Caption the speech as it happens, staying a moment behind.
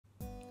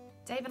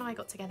Dave and I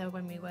got together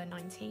when we were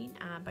 19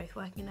 and both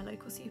working in a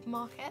local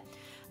supermarket.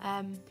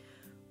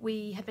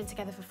 We had been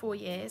together for 4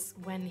 years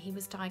when he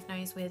was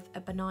diagnosed with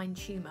a benign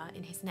tumour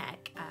in his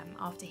neck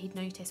after he'd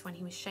noticed when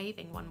he was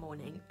shaving one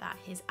morning that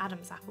his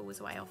Adam's apple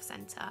was way off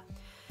centre.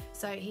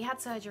 So he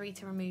had surgery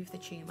to remove the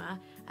tumour,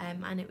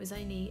 and it was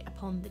only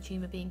upon the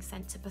tumour being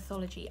sent to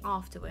pathology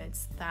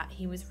afterwards that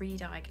he was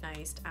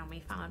re-diagnosed, and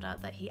we found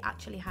out that he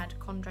actually had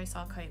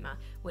chondrosarcoma,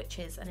 which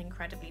is an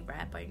incredibly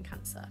rare bone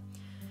cancer.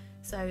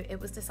 So it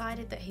was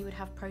decided that he would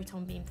have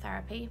proton beam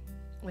therapy,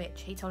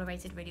 which he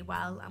tolerated really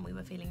well and we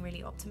were feeling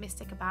really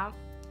optimistic about.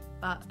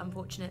 But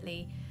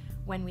unfortunately,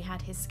 when we had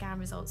his scan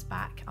results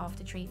back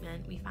after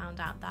treatment, we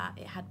found out that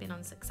it had been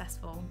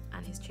unsuccessful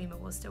and his tumour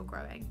was still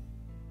growing.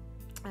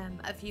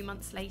 A few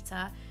months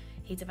later,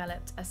 he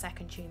developed a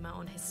second tumour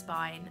on his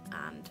spine,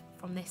 and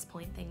from this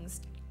point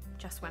things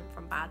just went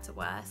from bad to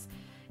worse.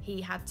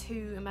 He had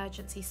 2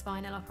 emergency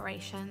spinal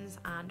operations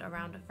and a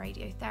round of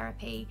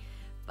radiotherapy,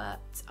 but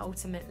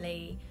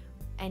ultimately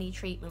any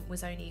treatment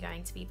was only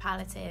going to be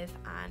palliative,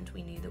 and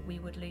we knew that we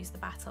would lose the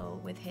battle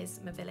with his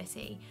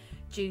mobility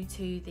due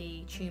to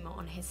the tumour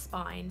on his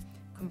spine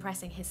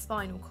compressing his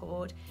spinal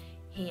cord.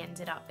 He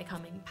ended up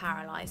becoming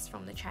paralysed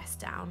from the chest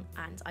down,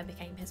 and I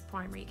became his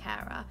primary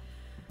carer.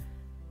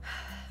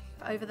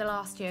 Over the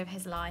last year of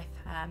his life,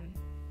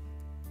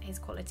 his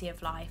quality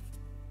of life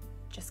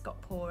just got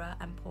poorer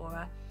and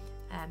poorer,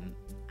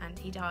 and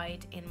he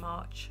died in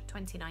March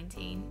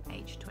 2019,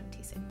 aged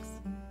 26.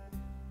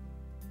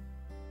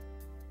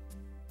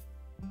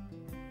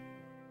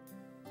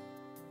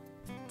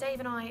 Dave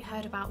and I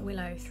heard about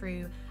Willow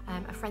through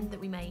a friend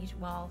that we made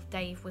while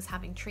Dave was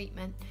having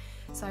treatment.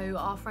 So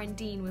our friend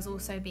Dean was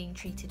also being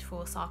treated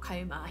for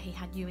sarcoma. He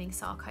had Ewing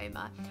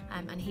sarcoma,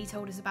 and he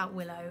told us about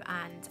Willow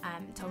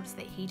and told us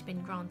that he'd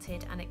been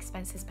granted an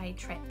expenses paid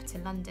trip to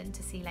London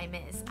to see Les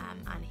Mis,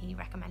 and he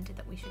recommended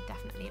that we should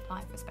definitely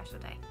apply for a special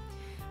day.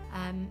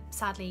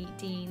 Sadly,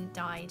 Dean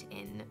died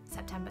in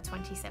September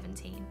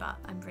 2017, but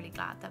I'm really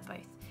glad that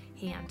both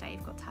he and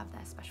Dave got to have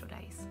their special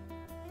days.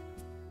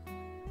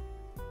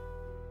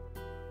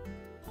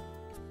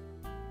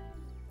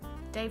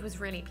 Dave was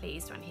really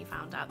pleased when he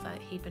found out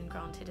that he'd been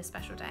granted a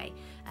special day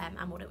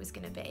and what it was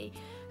going to be,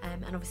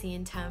 and obviously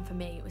in turn for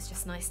me it was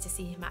just nice to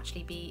see him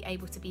actually be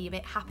able to be a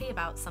bit happy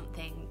about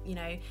something. You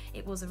know,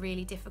 it was a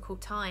really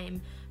difficult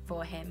time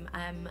for him,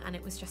 and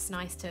it was just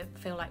nice to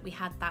feel like we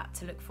had that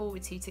to look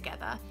forward to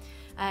together.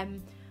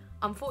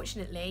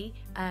 Unfortunately,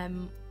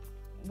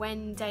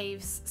 when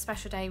Dave's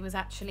special day was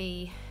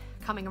actually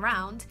coming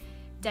around,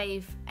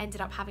 Dave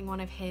ended up having one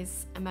of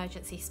his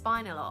emergency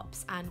spinal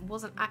ops and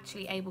wasn't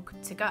actually able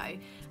to go.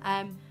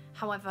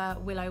 However,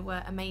 Willow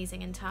were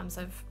amazing in terms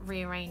of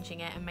rearranging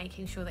it and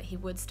making sure that he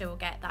would still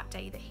get that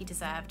day that he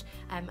deserved,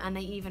 and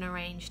they even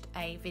arranged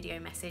a video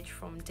message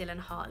from Dylan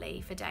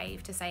Hartley for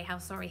Dave to say how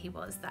sorry he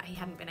was that he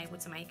hadn't been able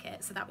to make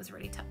it, so that was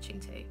really touching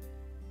too.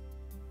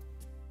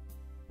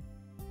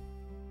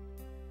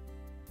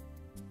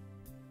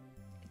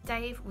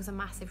 Dave was a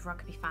massive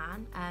rugby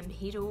fan.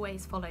 He'd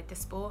always followed the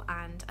sport,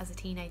 and as a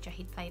teenager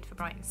he'd played for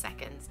Brighton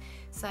Seconds.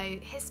 So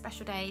his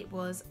special day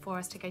was for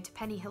us to go to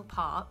Pennyhill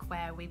Park,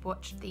 where we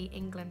watched the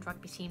England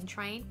rugby team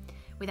train.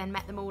 We then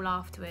met them all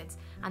afterwards,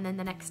 and then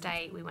the next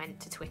day we went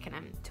to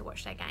Twickenham to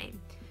watch their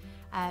game.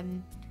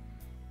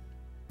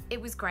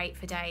 It was great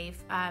for Dave,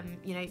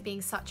 you know,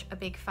 being such a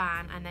big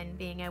fan and then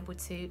being able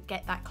to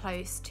get that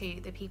close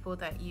to the people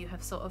that you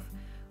have sort of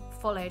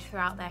followed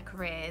throughout their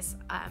careers.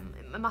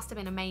 It must have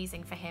been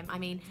amazing for him. I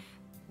mean,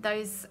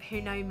 those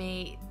who know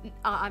me,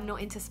 I'm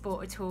not into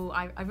sport at all.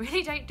 I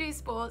really don't do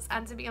sports,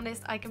 and to be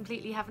honest, I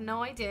completely have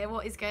no idea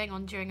what is going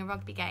on during a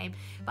rugby game,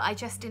 but I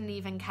just didn't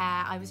even care.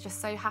 I was just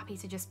so happy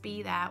to just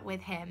be there with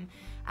him,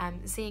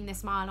 seeing the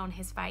smile on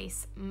his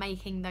face,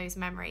 making those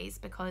memories,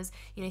 because,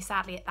 you know,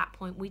 sadly at that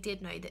point we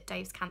did know that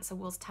Dave's cancer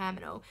was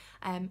terminal,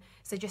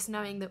 so just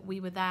knowing that we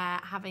were there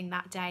having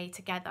that day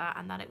together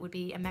and that it would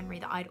be a memory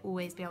that I'd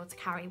always be able to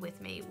carry with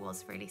me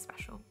was really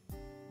special.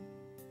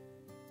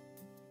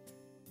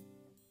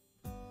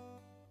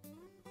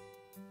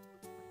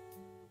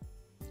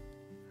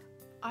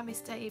 I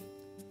miss Dave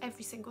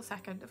every single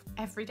second of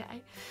every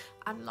day,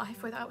 and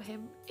life without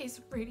him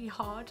is really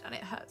hard and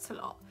it hurts a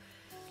lot.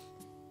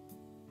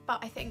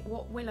 But I think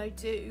what Willow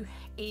do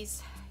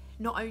is,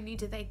 not only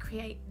do they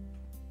create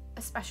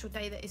a special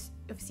day that is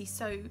obviously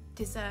so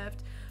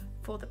deserved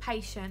for the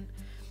patient,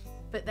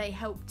 but they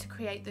help to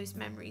create those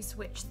memories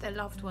which their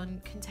loved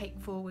one can take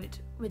forward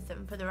with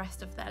them for the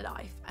rest of their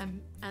life,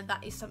 and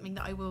that is something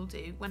that I will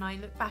do. When I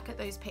look back at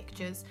those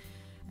pictures,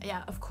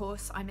 yeah, of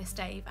course I miss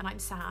Dave and I'm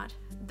sad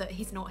that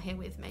he's not here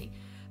with me,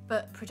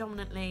 but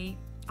predominantly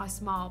I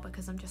smile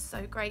because I'm just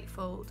so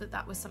grateful that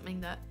that was something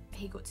that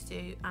he got to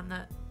do, and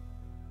that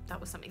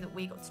was something that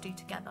we got to do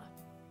together.